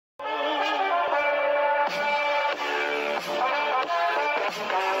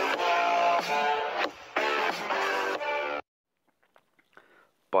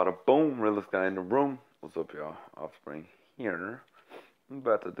Bada boom, realest guy in the room. What's up, y'all? Offspring here. I'm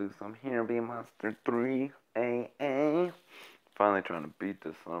about to do some Here Be Monster 3 AA. Finally trying to beat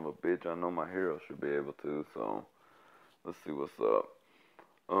this son of a bitch. I know my hero should be able to, so let's see what's up.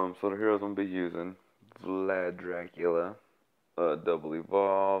 So the heroes I'm gonna be using: Vlad Dracula, double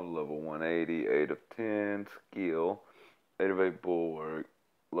evolve, level 180, 8 of 10, skill, 8 of 8 bulwark,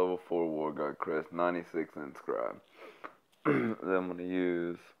 level 4 war god crest, 96 inscribe. Then I'm gonna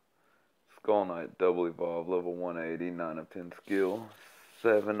use Skull Knight, double evolve, level 180, 9 of 10 skill,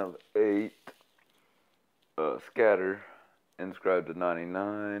 7 of 8 scatter, inscribed to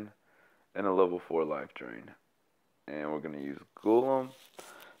 99, and a level 4 life drain. And we're going to use Golem,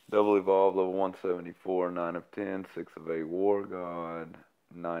 double evolve, level 174, 9 of 10, 6 of 8 war god,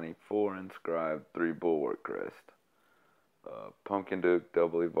 94 inscribed, 3 bulwark crest. Pumpkin Duke,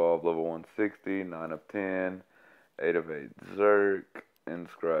 double evolve, level 160, 9 of 10, 8 of 8 Zerk,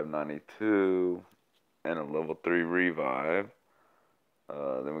 inscribed 92, and a level 3 revive.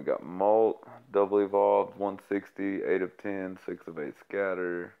 Then we got Molt, double evolved, 160, 8 of 10, 6 of 8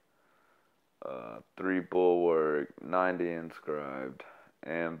 scatter, 3 bulwark, 90 inscribed,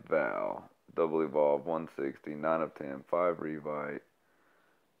 and Val, double evolved, 160, 9 of 10, 5 revive,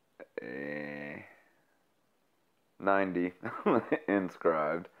 90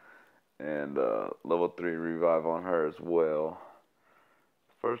 inscribed, and level 3 revive on her as well.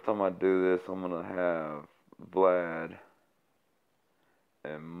 First time I do this, I'm going to have Vlad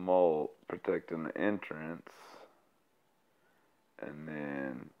and Molt protecting the entrance, and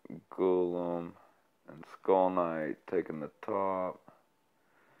then Golem and Skull Knight taking the top,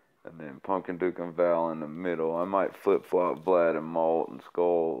 and then Pumpkin Duke and Val in the middle. I might flip-flop Vlad and Molt and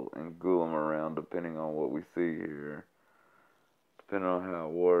Skull and Golem around depending on what we see here, depending on how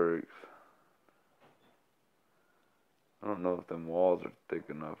it works. I don't know if them walls are thick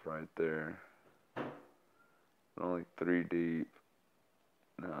enough right there. They're only 3 deep.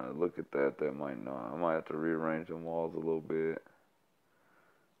 Nah, look at that. That might not. I might have to rearrange them walls a little bit.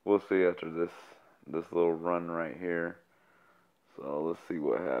 We'll see after this little run right here. So let's see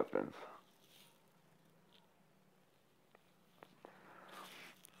what happens.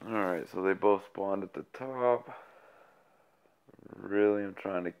 Alright, so they both spawned at the top. Really, I'm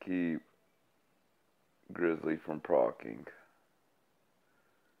trying to keep Grizzly from proccing.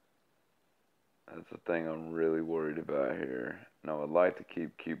 That's the thing I'm really worried about here. And I would like to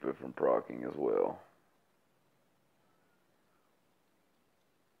keep Cupid from proccing as well.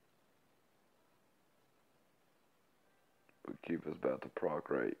 But Cupid's about to proc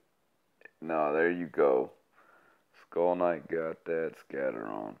right. Nah, there you go. Skull Knight got that scatter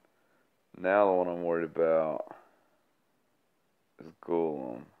on. Now the one I'm worried about is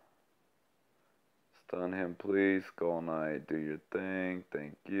Golem. Stun him, please. Skull Knight, do your thing.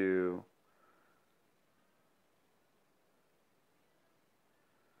 Thank you.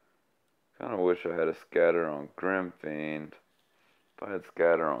 Kind of wish I had a scatter on Grimfiend. If I had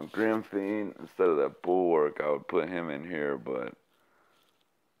scatter on Grimfiend instead of that bulwark, I would put him in here, but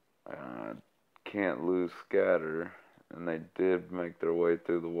I can't lose scatter. And they did make their way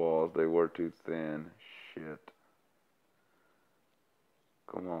through the walls. They were too thin. Shit.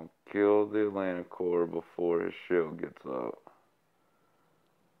 Come on, kill the Atlantic Core before his shield gets up.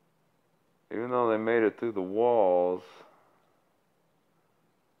 Even though they made it through the walls,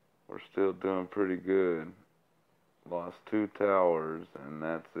 we're still doing pretty good. Lost 2 towers, and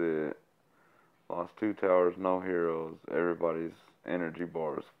that's it. Lost 2 towers, no heroes. Everybody's energy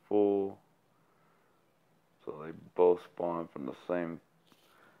bar is full. So they both spawn from the same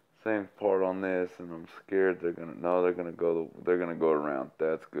part on this, and I'm scared they're gonna go around.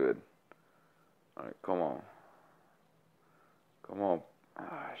 That's good. Alright, come on. Come on.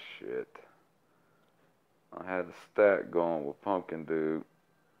 Ah, shit. I had a stack going with Pumpkin Duke.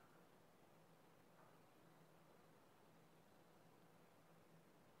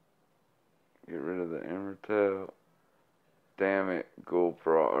 Get rid of the Emerald. Damn it,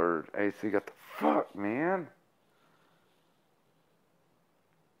 GoPro or AC got the fuck, man.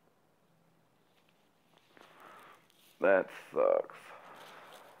 That sucks.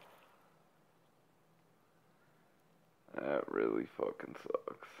 That really fucking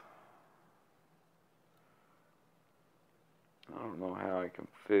sucks. I don't know how I can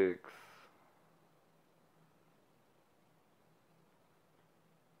fix.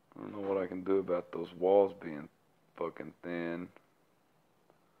 I don't know what I can do about those walls being fucking thin.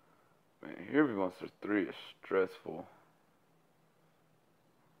 Man, Here Be Monster 3 is stressful.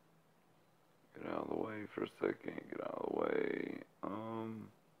 Get out of the way for a second. Get out of the way.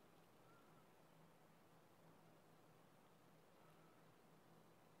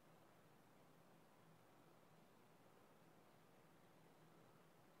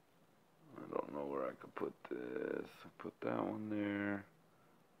 I could put this. Put that one there.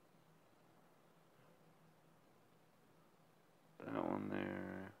 That one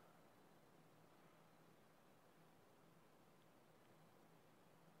there.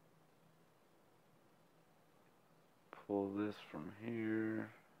 Pull this from here.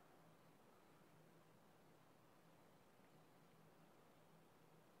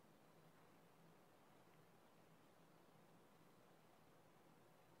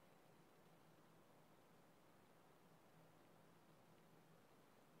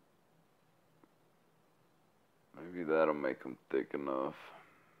 Maybe that'll make them thick enough.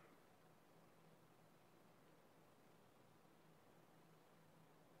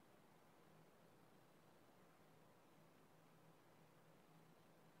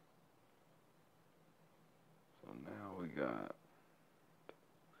 So now we got,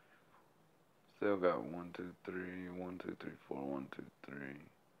 still got 1, 2, 3, 1, 2, 3, 4, 1, 2, 3.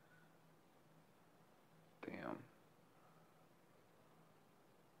 Damn.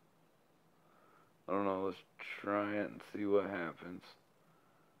 I don't know, let's try it and see what happens.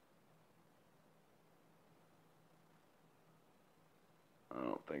 I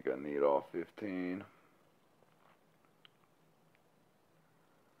don't think I need all 15.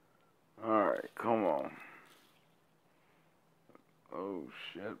 Alright, come on. Oh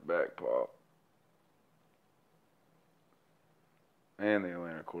shit, back pop. And the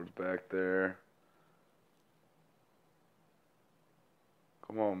Atlanta cord's back there.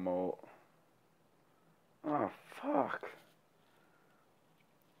 Come on, Molt. Oh, fuck.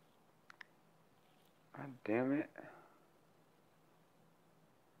 God damn it.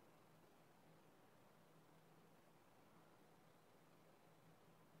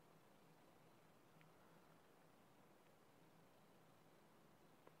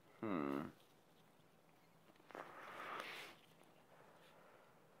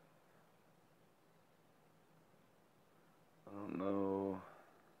 I don't know.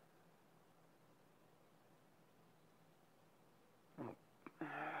 Oh,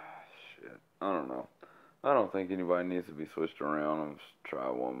 shit. I don't know. I don't think anybody needs to be switched around. Let's try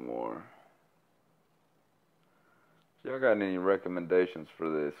one more. If y'all got any recommendations for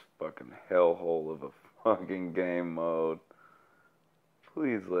this fucking hellhole of a fucking game mode,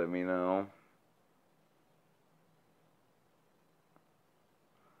 please let me know.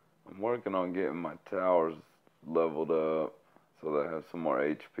 I'm working on getting my towers leveled up so that I have some more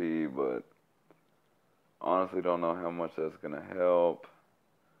HP, but honestly don't know how much that's gonna help.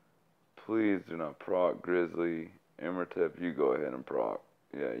 Please do not proc Grizzly. Imhotep, you go ahead and proc.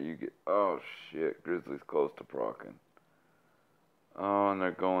 Yeah, you get. Oh shit, Grizzly's close to procking. Oh, and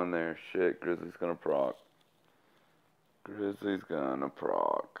they're going there. Shit, Grizzly's gonna proc. Grizzly's gonna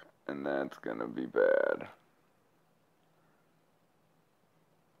proc, and that's gonna be bad.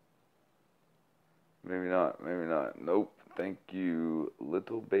 Maybe not, maybe not. Nope. Thank you,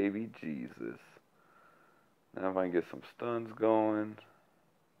 little baby Jesus. Now if I can get some stuns going.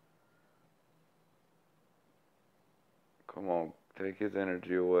 Come on, take his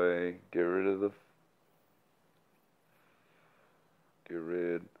energy away. Get rid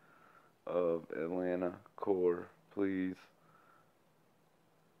of Atlanta core, please.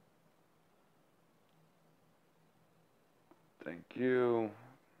 Thank you.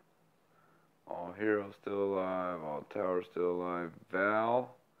 All heroes still alive. All towers still alive.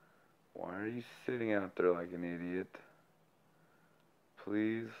 Val, why are you sitting out there like an idiot?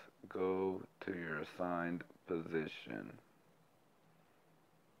 Please go to your assigned position.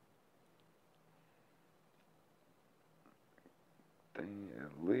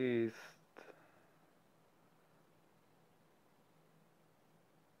 At least.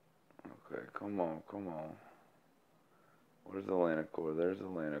 Okay, come on, come on. Where's Atlanta core? There's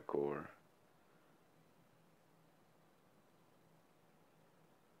Atlanta core.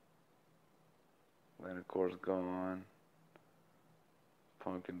 Atlanta core's gone.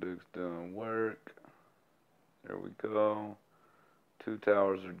 Pumpkin Duke's doing work. There we go. 2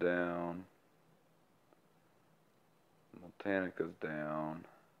 towers are down. Multanica's down.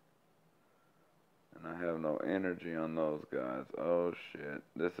 And I have no energy on those guys. Oh shit.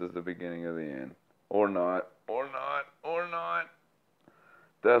 This is the beginning of the end. Or not. Or not. Or not.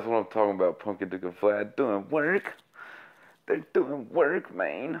 That's what I'm talking about. Pumpkin Duke and Vlad doing work. They're doing work,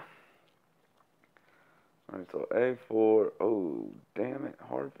 man. Alright, so A4. Oh, damn it,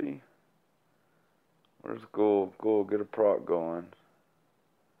 Harpy. Where's Ghoul? Ghoul, get a proc going.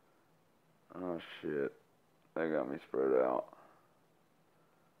 Oh, shit. They got me spread out.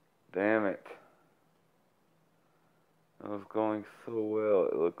 Damn it. It was going so well,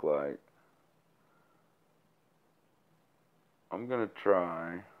 it looked like. I'm gonna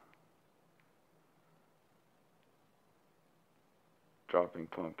try. dropping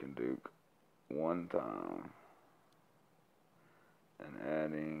Pumpkin Duke one time. And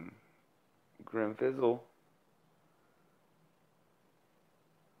adding Grim Fizzle.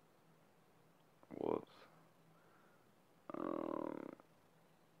 Whoops.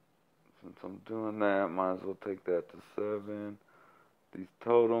 Since I'm doing that, might as well take that to 7. These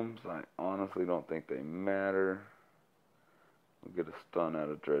totems, I honestly don't think they matter. We'll get a stun out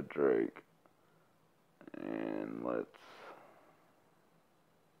of Dread Drake. And let's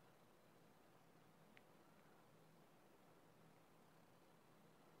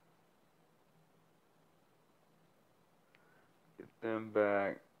get them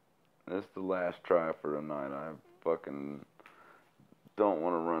back. This is the last try for tonight. I fucking don't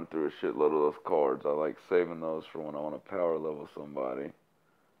want to run through a shitload of those cards. I like saving those for when I want to power level somebody.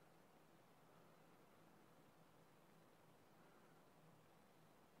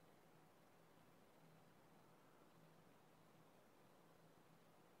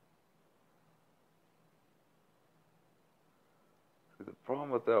 See, the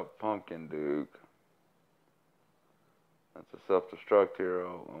problem without Pumpkin Duke, that's a self-destruct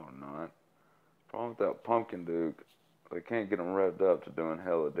hero, or not. Problem without Pumpkin Duke, they can't get them revved up to doing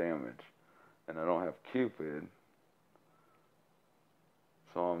hella damage. And I don't have Cupid,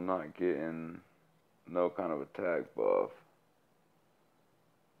 so I'm not getting no kind of attack buff.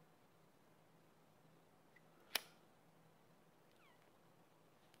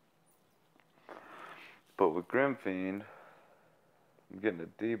 But with Grimfiend, I'm getting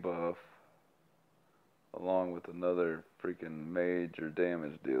a debuff along with another freaking major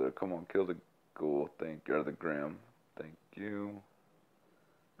damage dealer. Come on, kill the ghoul, or the Grim. Thank you.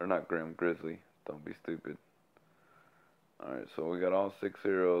 Or not Grim, Grizzly. Don't be stupid. Alright, so we got all 6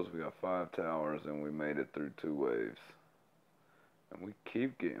 heroes, we got 5 towers, and we made it through 2 waves. And we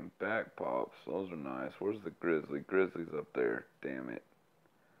keep getting back pops. Those are nice. Where's the Grizzly? Grizzly's up there. Damn it.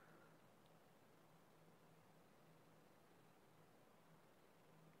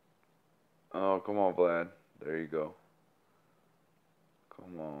 Oh, come on, Vlad. There you go.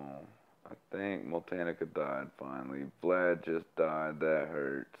 Come on. I think Multanica died finally. Vlad just died. That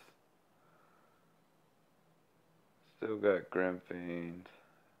hurts. Still got Grimfiend.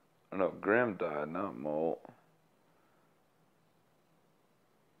 Oh, no, Grim died, not Molt.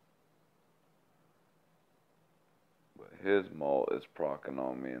 But his Molt is proccing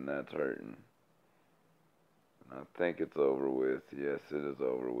on me, and that's hurting. And I think it's over with. Yes, it is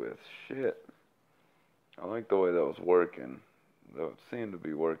over with. Shit. I like the way that was working. That seemed to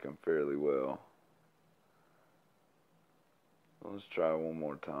be working fairly well. Let's try one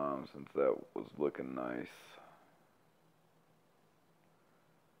more time since that was looking nice.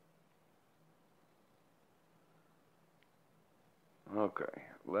 Okay,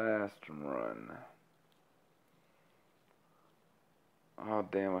 last run. Oh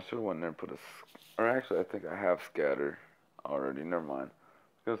damn, I should have went there and put or actually I think I have scatter already, never mind.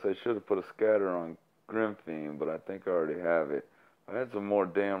 I was gonna say I should have put a scatter on Grimfiend, but I think I already have it. If I had some more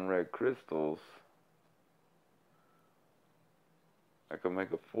damn red crystals, I could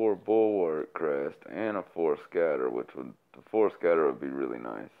make a 4 bulwark crest and a 4 scatter, which would, the 4 scatter would be really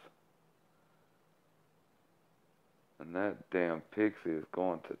nice. And that damn pixie is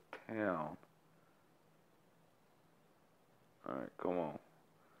going to town. Alright, come on.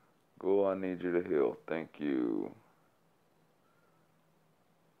 Go, I need you to heal. Thank you.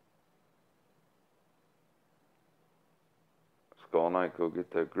 Skull Knight, go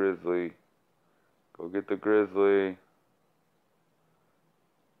get that Grizzly. Go get the Grizzly.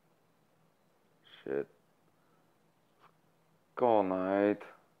 Shit. Skull Knight.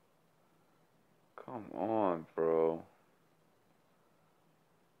 Come on, bro.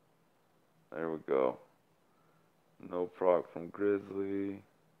 There we go. No proc from Grizzly.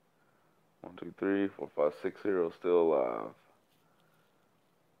 1, 2, 3, 4, 5, 6 heroes still alive.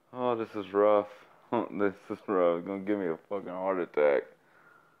 Oh, this is rough. This is rough. It's gonna give me a fucking heart attack.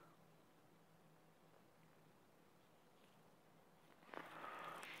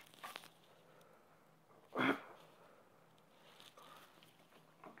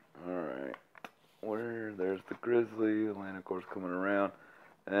 Alright. There's the Grizzly. Atlanticor's coming around.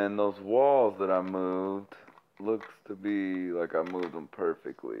 And those walls that I moved looks to be like I moved them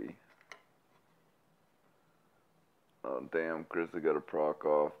perfectly. Oh damn, Grizzly got a proc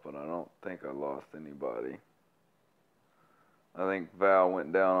off, but I don't think I lost anybody. I think Val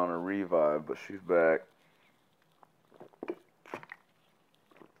went down on a revive, but she's back.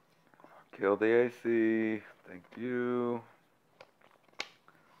 Kill the AC. Thank you.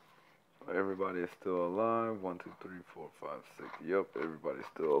 Everybody is still alive. 1, 2, 3, 4, 5, 6. Yep, everybody's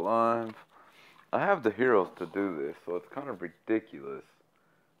still alive. I have the heroes to do this, so it's kind of ridiculous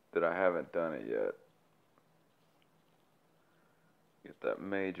that I haven't done it yet. Get that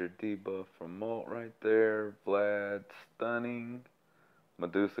major debuff from Molt right there. Vlad stunning.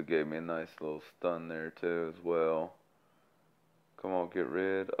 Medusa gave me a nice little stun there too as well. Come on, get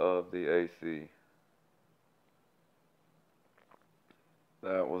rid of the AC.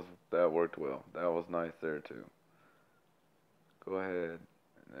 That worked well. That was nice there too. Go ahead.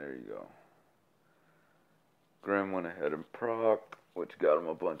 And there you go. Grim went ahead and procced, which got him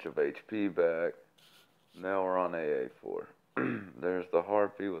a bunch of HP back. Now we're on AA4. There's the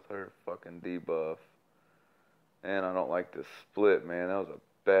Harpy with her fucking debuff. And I don't like this split, man. That was a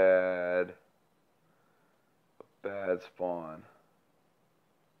bad spawn.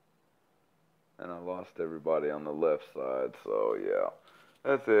 And I lost everybody on the left side, so yeah.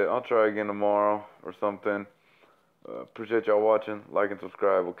 That's it. I'll try again tomorrow or something. Appreciate y'all watching. Like and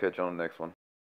subscribe. We'll catch you on the next one.